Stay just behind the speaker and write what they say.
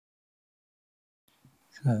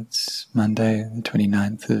So it's Monday, the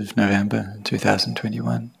 29th of November,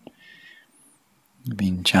 2021. We've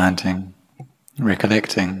been chanting,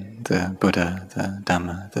 recollecting the Buddha, the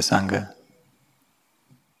Dhamma, the Sangha.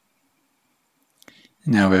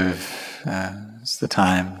 Now it's the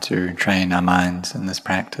time to train our minds in this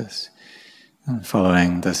practice, and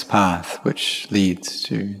following this path which leads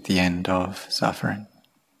to the end of suffering.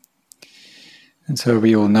 And so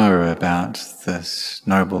we all know about this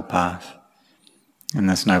noble path. And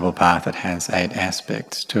this noble path, it has 8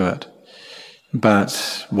 aspects to it.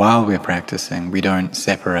 But while we're practicing, we don't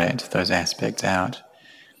separate those aspects out.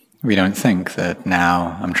 We don't think that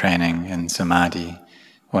now I'm training in samadhi,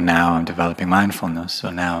 or now I'm developing mindfulness,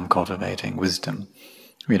 or now I'm cultivating wisdom.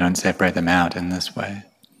 We don't separate them out in this way.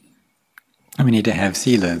 And we need to have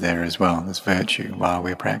sila there as well, this virtue, while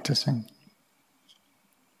we're practicing.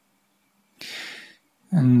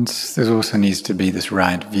 And there also needs to be this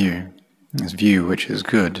right view. This view which is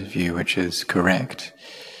good, view which is correct.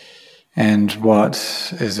 And what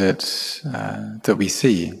is it that we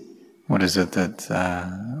see? What is it that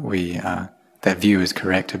that view is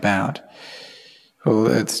correct about? Well,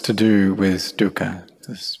 it's to do with dukkha,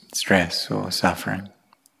 this stress or suffering.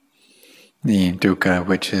 The dukkha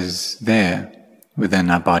which is there within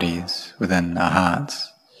our bodies, within our hearts.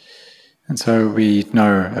 And so we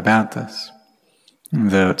know about this,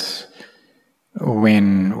 that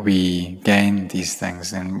when we gain these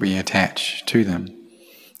things, then we attach to them.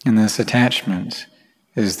 And this attachment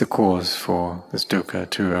is the cause for this dukkha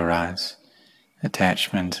to arise.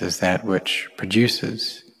 Attachment is that which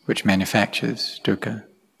produces, which manufactures dukkha.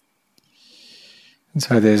 And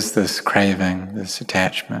so there's this craving, this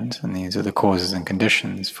attachment, and these are the causes and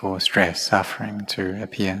conditions for stress, suffering to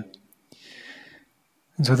appear.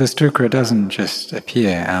 And so this dukkha doesn't just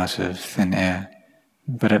appear out of thin air,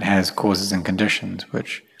 but it has causes and conditions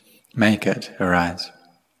which make it arise.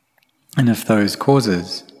 And if those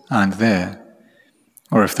causes aren't there,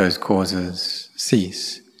 or if those causes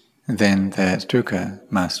cease, then that dukkha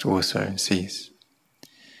must also cease.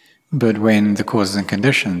 But when the causes and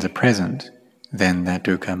conditions are present, then that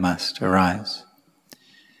dukkha must arise.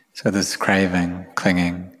 So this craving,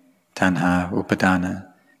 clinging, tanha,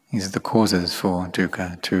 upadana, these are the causes for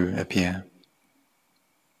dukkha to appear.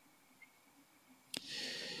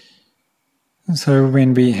 So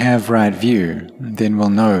when we have right view, then we'll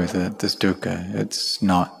know that this dukkha, it's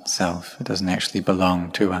not self, it doesn't actually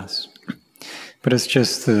belong to us. But it's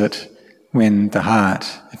just that when the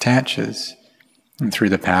heart attaches, and through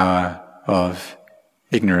the power of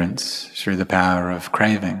ignorance, through the power of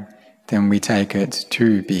craving, then we take it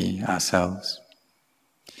to be ourselves.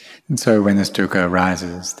 And so when this dukkha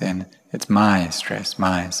arises, then it's my stress,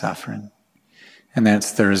 my suffering. And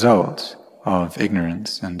that's the result of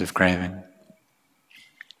ignorance and of craving.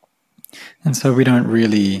 And so we don't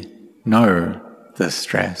really know this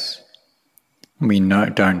stress. We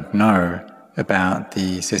don't know about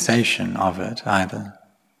the cessation of it either.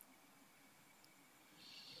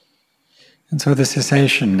 And so the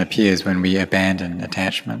cessation appears when we abandon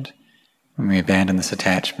attachment. When we abandon this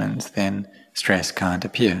attachment, then stress can't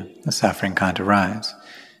appear, the suffering can't arise.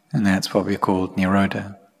 And that's what we call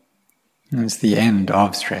nirodha. And it's the end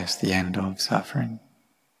of stress, the end of suffering.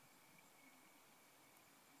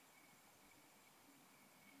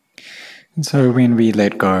 And so when we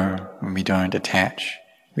let go, when we don't attach,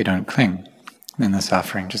 we don't cling, then the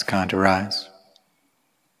suffering just can't arise.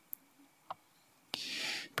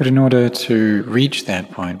 But in order to reach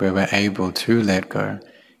that point where we're able to let go,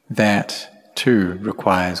 that too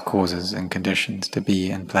requires causes and conditions to be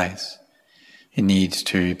in place. It needs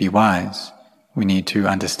to be wise. We need to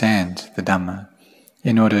understand the Dhamma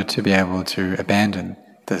in order to be able to abandon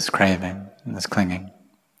this craving and this clinging.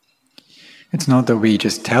 It's not that we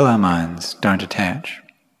just tell our minds, don't attach.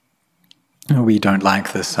 We don't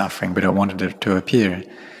like this suffering, we don't want it to appear.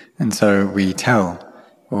 And so we tell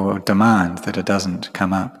or demand that it doesn't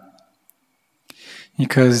come up.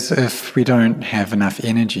 Because if we don't have enough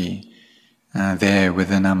energy there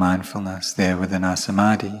within our mindfulness, there within our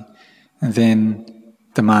samadhi, then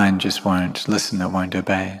the mind just won't listen, it won't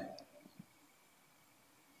obey.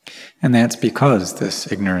 And that's because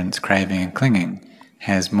this ignorance, craving and clinging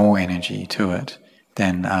has more energy to it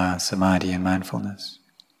than our samadhi and mindfulness.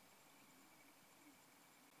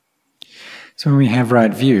 So when we have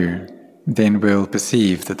right view, then we'll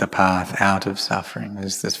perceive that the path out of suffering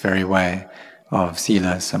is this very way of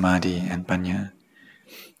sila, samadhi and panya,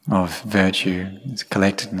 of virtue,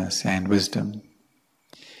 collectedness and wisdom.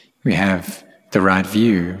 We have the right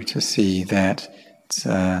view to see that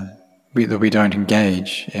we don't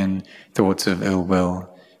engage in thoughts of ill will,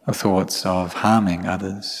 or thoughts of harming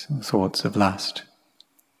others, or thoughts of lust.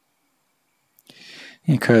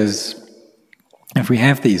 Because if we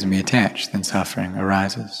have these and we attach, then suffering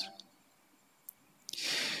arises.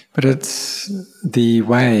 But it's the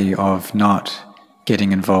way of not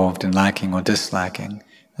getting involved in liking or disliking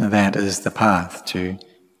that is the path to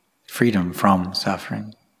freedom from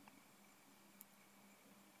suffering.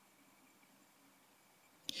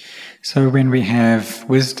 So when we have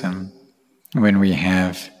wisdom, when we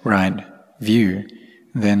have right view,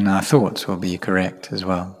 then our thoughts will be correct as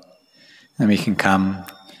well. And we can come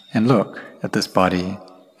and look at this body,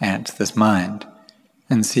 at this mind,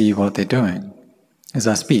 and see what they're doing. Is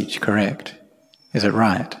our speech correct? Is it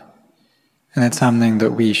right? And that's something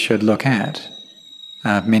that we should look at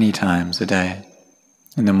many times a day.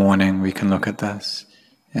 In the morning we can look at this,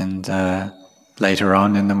 and later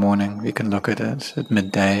on in the morning we can look at it, at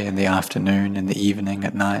midday, in the afternoon, in the evening,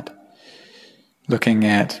 at night. Looking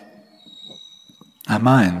at our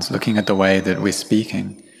minds, looking at the way that we're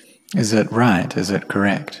speaking. Is it right? Is it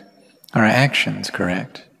correct? Are our actions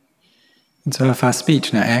correct? And so if our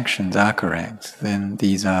speech and our actions are correct, then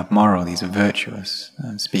these are moral, these are virtuous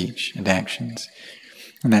speech and actions.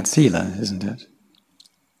 And that's sila, isn't it?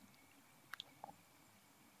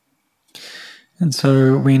 And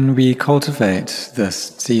so when we cultivate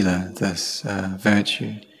this sila, this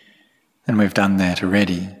virtue, and we've done that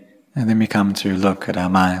already, and then we come to look at our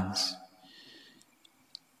minds,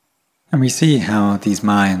 and we see how these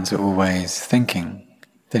minds are always thinking.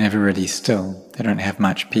 They're never really still. They don't have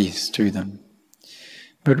much peace to them.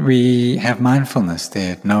 But we have mindfulness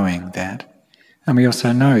there, knowing that. And we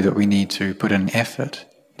also know that we need to put in effort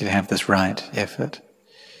to have this right effort.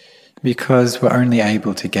 Because we're only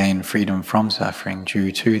able to gain freedom from suffering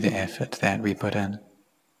due to the effort that we put in.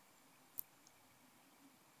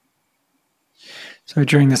 So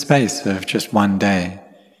during the space of just one day,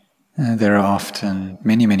 there are often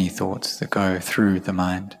many, many thoughts that go through the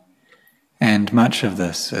mind. And much of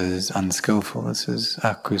this is unskillful, this is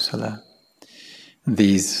akusala.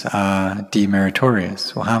 These are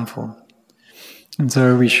demeritorious or harmful. And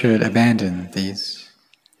so we should abandon these.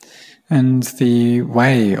 And the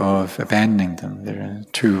way of abandoning them, there are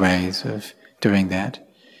two ways of doing that.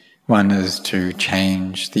 One is to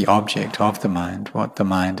change the object of the mind, what the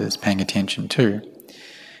mind is paying attention to,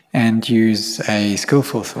 and use a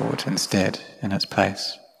skillful thought instead in its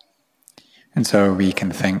place. And so we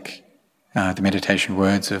can think the meditation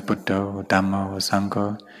words of Buddha or Dhamma or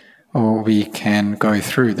Sangha, or we can go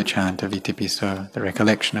through the chant of Itipiso, the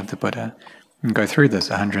recollection of the Buddha, and go through this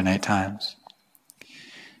 108 times.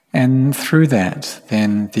 And through that,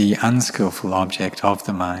 then the unskillful object of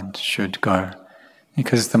the mind should go,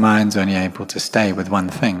 because the mind's only able to stay with one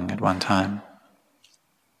thing at one time.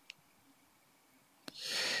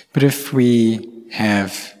 But if we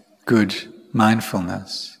have good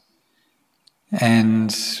mindfulness,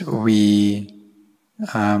 and we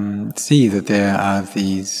see that there are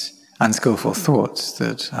these unskillful thoughts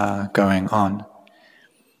that are going on,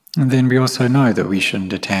 and then we also know that we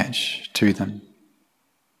shouldn't attach to them.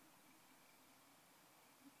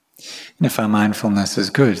 And if our mindfulness is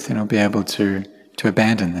good, then we'll be able to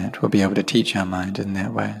abandon that. We'll be able to teach our mind in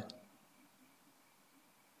that way.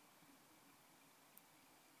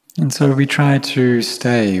 And so we try to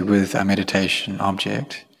stay with our meditation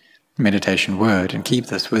object, meditation word, and keep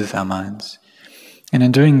this with our minds. And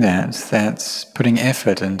in doing that, that's putting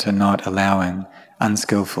effort into not allowing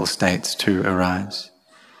unskillful states to arise.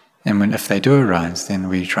 And if they do arise, then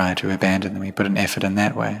we try to abandon them. We put an effort in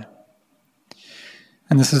that way.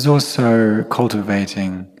 And this is also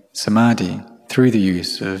cultivating samadhi through the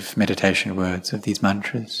use of meditation words, of these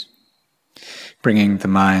mantras, bringing the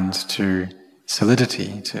mind to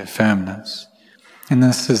solidity, to firmness. And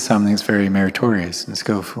this is something that's very meritorious and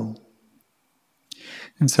skillful.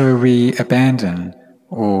 And so we abandon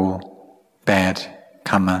all bad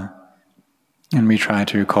karma, and we try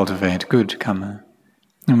to cultivate good karma.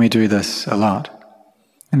 And we do this a lot.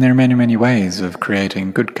 And there are many, many ways of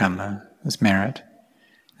creating good karma as merit.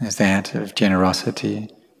 There's that of generosity,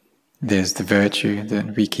 there's the virtue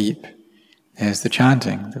that we keep, there's the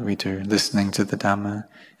chanting that we do, listening to the Dhamma,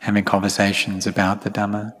 having conversations about the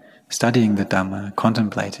Dhamma, studying the Dhamma,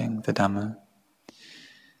 contemplating the Dhamma.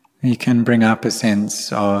 We can bring up a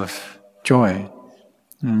sense of joy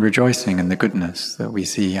and rejoicing in the goodness that we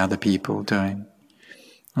see other people doing.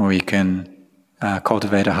 Or we can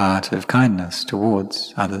cultivate a heart of kindness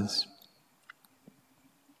towards others.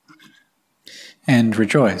 And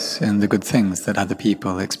rejoice in the good things that other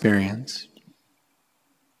people experience.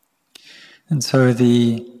 And so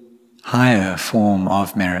the higher form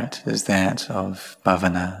of merit is that of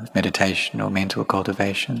bhavana, of meditation or mental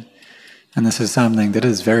cultivation. And this is something that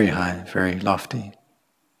is very high, very lofty.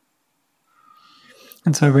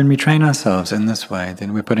 And so when we train ourselves in this way,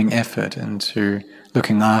 then we're putting effort into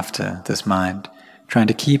looking after this mind, trying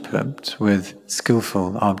to keep it with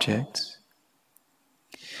skillful objects.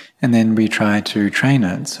 And then we try to train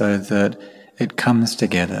it so that it comes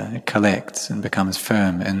together, it collects and becomes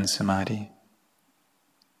firm in samadhi.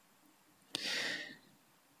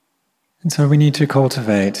 And so we need to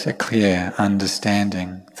cultivate a clear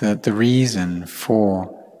understanding that the reason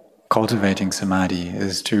for cultivating samadhi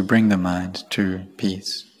is to bring the mind to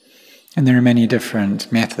peace. And there are many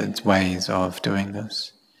different methods, ways of doing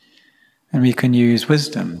this. And we can use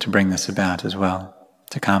wisdom to bring this about as well,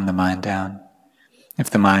 to calm the mind down.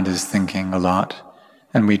 If the mind is thinking a lot,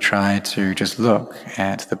 and we try to just look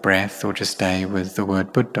at the breath or just stay with the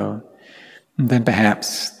word Buddha, then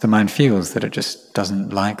perhaps the mind feels that it just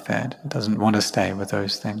doesn't like that, it doesn't want to stay with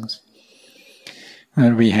those things.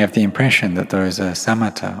 And we have the impression that those are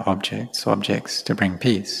samatha objects, objects to bring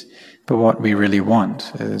peace, but what we really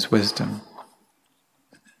want is wisdom.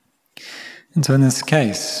 And so in this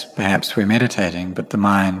case, perhaps we're meditating, but the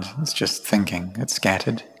mind is just thinking, it's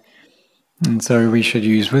scattered. And so we should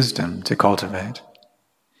use wisdom to cultivate.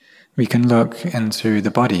 We can look into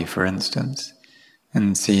the body, for instance,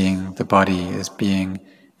 and seeing the body as being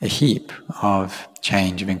a heap of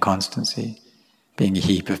change of inconstancy, being a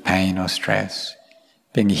heap of pain or stress,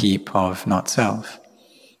 being a heap of not self,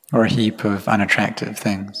 or a heap of unattractive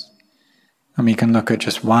things. And we can look at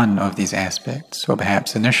just one of these aspects, or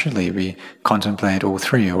perhaps initially we contemplate all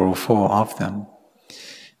three or all four of them.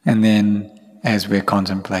 And then as we're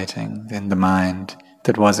contemplating, then the mind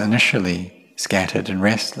that was initially scattered and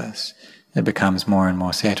restless, it becomes more and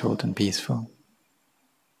more settled and peaceful.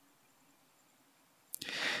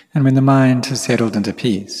 And when the mind has settled into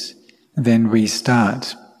peace, then we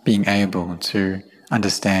start being able to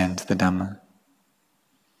understand the Dhamma.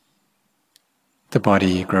 The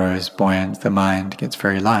body grows buoyant, the mind gets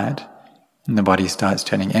very light, and the body starts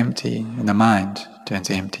turning empty, and the mind turns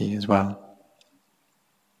empty as well.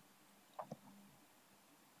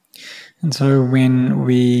 And so when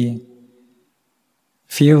we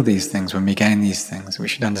feel these things, when we gain these things, we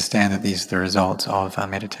should understand that these are the results of our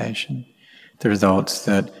meditation, the results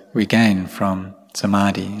that we gain from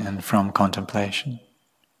samadhi and from contemplation.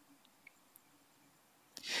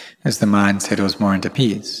 As the mind settles more into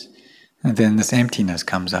peace, and then this emptiness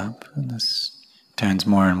comes up, and this turns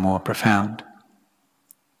more and more profound.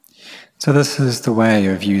 So this is the way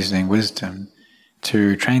of using wisdom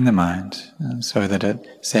to train the mind so that it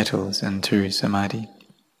settles into samadhi.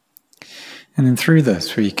 And then through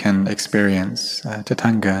this we can experience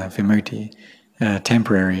tatthanga vimutti,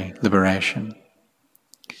 temporary liberation.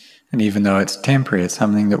 And even though it's temporary, it's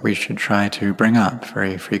something that we should try to bring up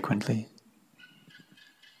very frequently.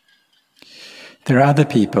 There are other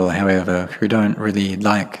people, however, who don't really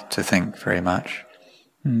like to think very much.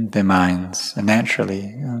 Their minds are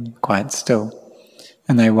naturally quite still,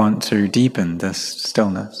 and they want to deepen this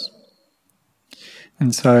stillness.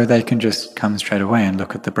 And so they can just come straight away and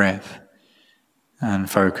look at the breath and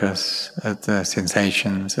focus at the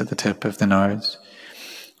sensations at the tip of the nose,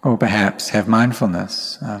 or perhaps have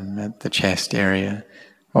mindfulness at the chest area,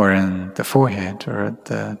 or in the forehead, or at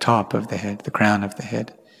the top of the head, the crown of the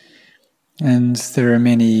head. And there are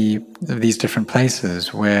many of these different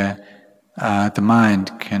places where the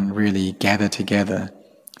mind can really gather together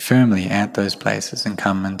firmly at those places and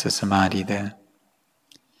come into samadhi there.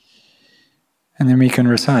 And then we can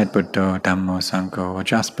recite Buddha, Dhammo, Sangho, or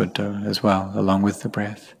just Buddha as well, along with the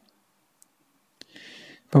breath.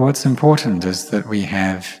 But what's important is that we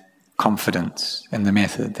have confidence in the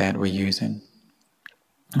method that we're using.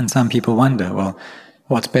 And some people wonder, well,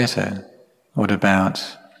 what's better? What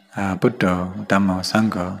about Buddha, Dhammo,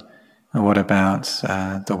 Sangho? Or what about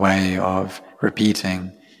the way of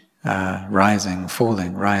repeating rising,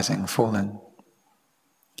 falling, rising, falling?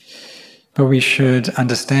 But we should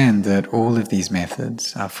understand that all of these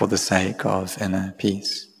methods are for the sake of inner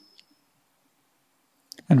peace.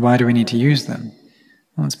 And why do we need to use them?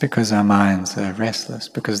 Well, it's because our minds are restless,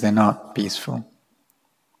 because they're not peaceful.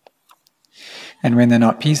 And when they're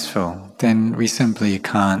not peaceful, then we simply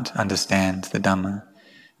can't understand the Dhamma.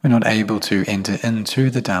 We're not able to enter into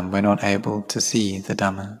the Dhamma, we're not able to see the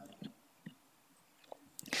Dhamma.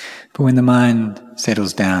 But when the mind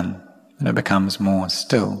settles down and it becomes more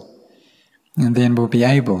still, and then we'll be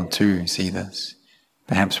able to see this.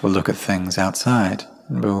 Perhaps we'll look at things outside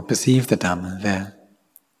and we'll perceive the Dhamma there.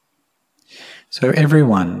 So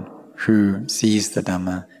everyone who sees the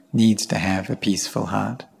Dhamma needs to have a peaceful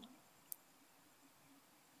heart.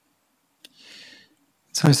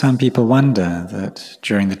 So some people wonder that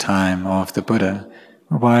during the time of the Buddha,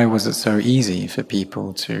 why was it so easy for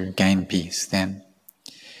people to gain peace then?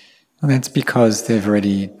 Well, that's because they've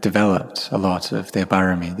already developed a lot of their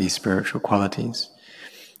parami, these spiritual qualities,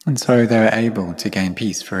 and so they're able to gain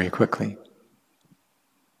peace very quickly.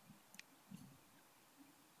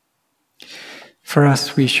 For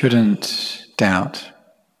us, we shouldn't doubt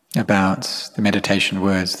about the meditation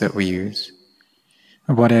words that we use.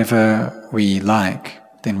 Whatever we like,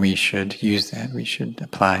 then we should use that, we should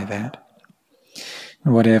apply that.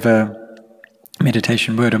 Whatever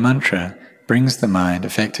meditation word or mantra brings the mind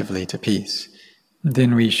effectively to peace,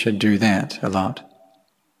 then we should do that a lot.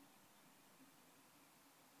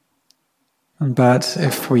 But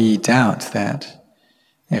if we doubt that,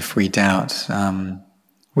 if we doubt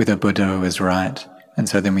whether Buddha is right, and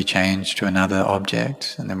so then we change to another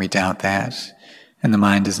object, and then we doubt that, and the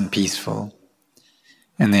mind isn't peaceful,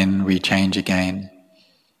 and then we change again,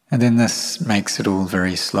 and then this makes it all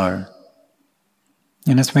very slow.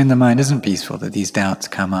 And it's when the mind isn't peaceful that these doubts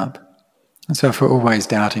come up. And so if we're always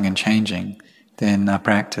doubting and changing, then our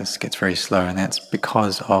practice gets very slow, and that's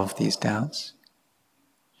because of these doubts.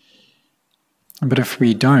 But if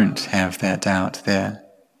we don't have that doubt there,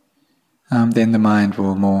 then the mind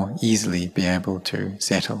will more easily be able to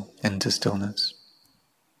settle into stillness.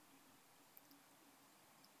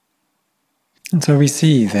 And so we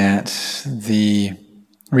see that the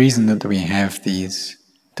reason that we have these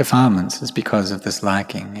defilements is because of this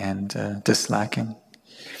liking and disliking.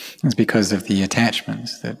 It's because of the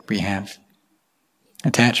attachments that we have.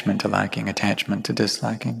 Attachment to liking, attachment to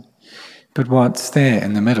disliking. But what's there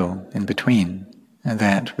in the middle, in between,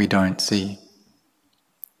 that we don't see.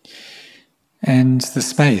 And the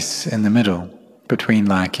space in the middle, between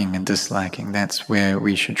liking and disliking, that's where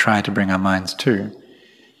we should try to bring our minds to.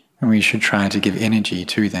 And we should try to give energy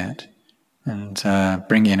to that, and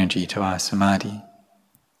bring energy to our samadhi.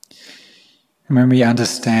 And when we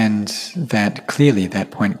understand that clearly,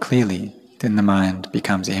 that point clearly, then the mind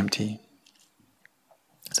becomes empty.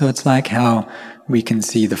 So it's like how we can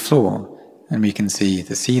see the floor and we can see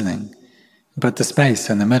the ceiling, but the space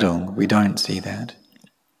in the middle, we don't see that.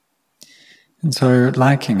 And so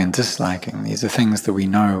liking and disliking, these are things that we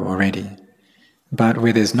know already. But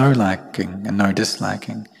where there's no liking and no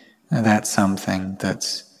disliking, that's something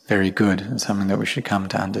that's very good and something that we should come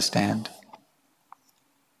to understand.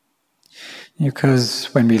 Because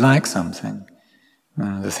when we like something,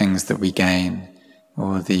 the things that we gain,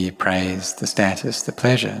 or the praise, the status, the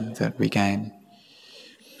pleasure that we gain,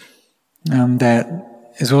 that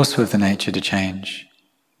is also of the nature to change.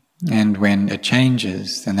 And when it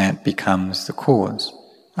changes, then that becomes the cause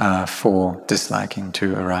for disliking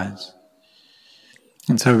to arise.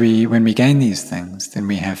 And so when we gain these things, then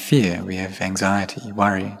we have fear, we have anxiety,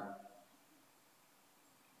 worry.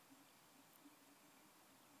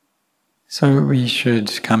 So we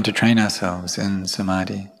should come to train ourselves in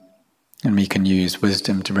samadhi, and we can use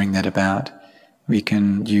wisdom to bring that about. We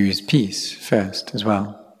can use peace first as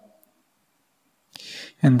well.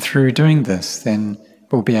 And through doing this, then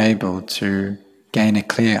we'll be able to gain a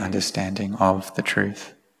clear understanding of the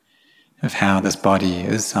truth, of how this body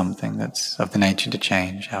is something that's of the nature to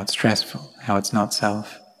change, how it's stressful, how it's not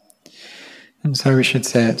self. And so we should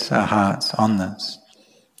set our hearts on this,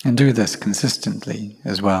 and do this consistently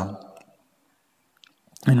as well.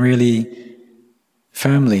 And really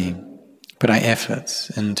firmly put our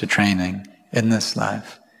efforts into training in this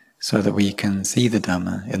life so that we can see the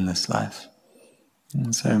Dhamma in this life.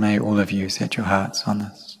 And so may all of you set your hearts on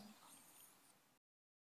this.